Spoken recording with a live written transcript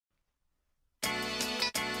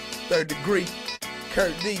Third Degree,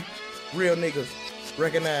 Kurt D, real niggas,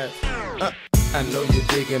 recognize. I know you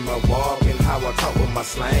digging my walk and how I talk with my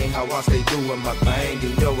slang, how I stay doing my thing.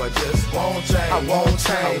 You know I just won't change. I won't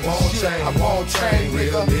change. I won't shit. change. I won't change,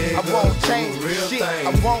 real nigga. I won't change. real shit. things.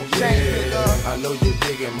 I won't change, nigga. I know you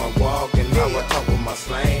digging my walk and how I talk with my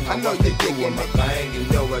slang, how I know I stay you digging doing my it. thing. You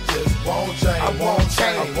know I just won't change. I won't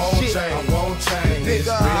change. I won't shit. change. I won't change. This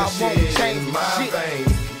Nigga, real I won't shit change in my shit.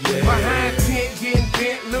 veins. Yeah. Behind tent, getting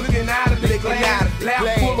bent, looking out of the glass.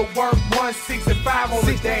 Lap full of work, 165 on the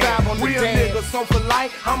 65 on dash. the Real dash. nigga, so for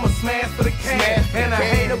life, I'ma smash for the cash. Smash for And the I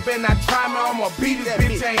hate cash. her, and I try me, I'ma beat his That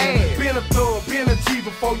bitch bitch ass. ass. Been a thug, been a G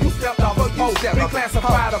before you stepped off the boat. Been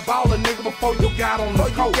classified a baller nigga before you got on the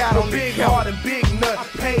coat. Big heart and big nut,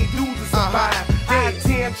 paid dues to survive.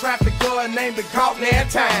 I-10 traffic guard named it caught me at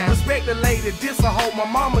time. Respect the lady, this a hoe, my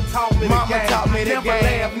mama taught me the game. Taught me the Never game,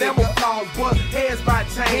 laugh, never nigga. pause, but heads by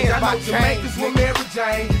change. Heads I by know Jamaicans change, with nigga. Mary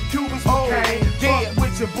Jane, Cubans with cane. yeah. Fuck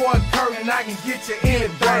with your boy Kurt and I can get you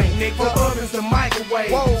anything. nigga. From ovens to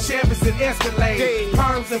microwave, Whoa. Chevys and Escalade, Yeah.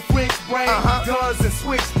 perms and French braids, guns and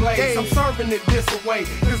switchblades. Yeah. I'm serving it this away,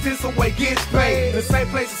 cause this away gets paid. The same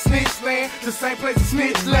place a snitch land, the same place a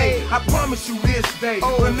snitch lay. I promise you this day,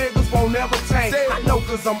 the niggas won't never change. Say it. I know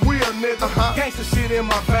cause I'm real nigga, gangsta shit in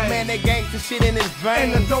my veins. Man, that gangsta shit in his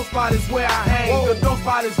And veins. the dope spot is where I hang. Whoa. The dope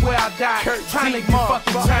spot is where I die. Kurt Trying to G, get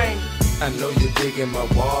fucking motherfucker. changed. I know you digging my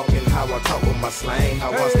walk and how I talk with my slang,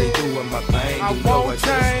 how I stay doing my thing. I You know won't just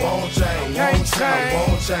change. won't change. Can't change. I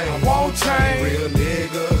won't change. I won't change. Real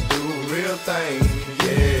niggas do real things.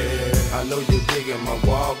 Yeah. I know you digging my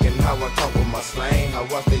walk and how I talk with my slang, how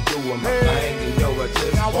I stay doing my thing. You know I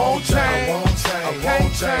just I won't change. I won't change. I I can't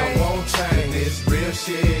won't change. I won't change. This real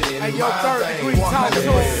shit in Hey, yo, my Third veins. Degree, talk to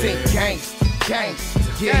him. 100% gangsta, gangsta.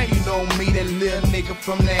 Yeah, you know me, that little nigga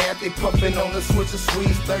from there. They puffin' on the switch of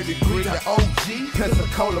sweets, Third Degree, the OG.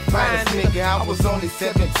 Pensacola finest nigga, I was only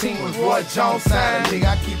 17 when Roy Jones signed a nigga.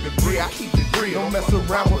 I keep it real, I keep it real. Don't mess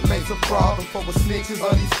around with laser problems for the snitches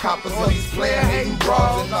or these coppers or these player hating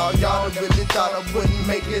bras. And all y'all that really thought I wouldn't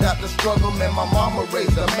make it out the struggle, man, my mama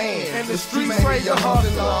raised a man. And the streets Man, raise your a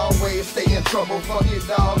hustler hustler. always stay in trouble. Fuck it,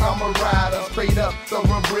 dog, I'm a rider. Straight up,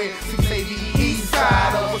 thoroughbred, 680 east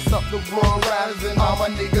side. What's up, the Royal Riders and all my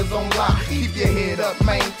niggas on lock. Keep your head up,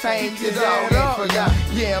 maintain your dog, ain't forgot.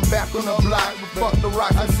 Yeah, I'm back on the block, but fuck the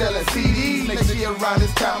rocks, I'm selling CDs. Next year around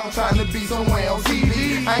this time, I'm trying to be somewhere on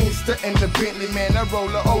TV. I ain't stunting the Bentley, man, I roll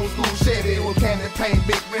an old school Chevy with candy paint,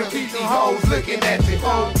 big rim, keep these hoes looking at you.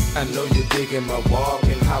 I know you digging my walk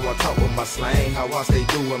and how I talk with my slang, how I stay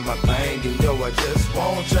doing my thing. You know I just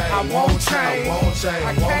won't change. I won't change. I won't change.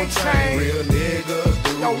 I can't change. Real niggas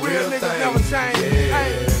do Yo, real niggas things. never change. Yeah.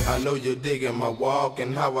 Hey. I know you digging my walk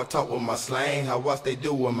and how I talk with my slang, how I stay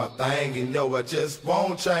doing my thing. You know I just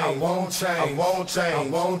won't change. I won't change. I won't change. I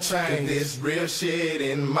won't change. This real shit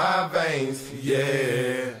in my veins.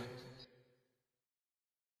 Yeah.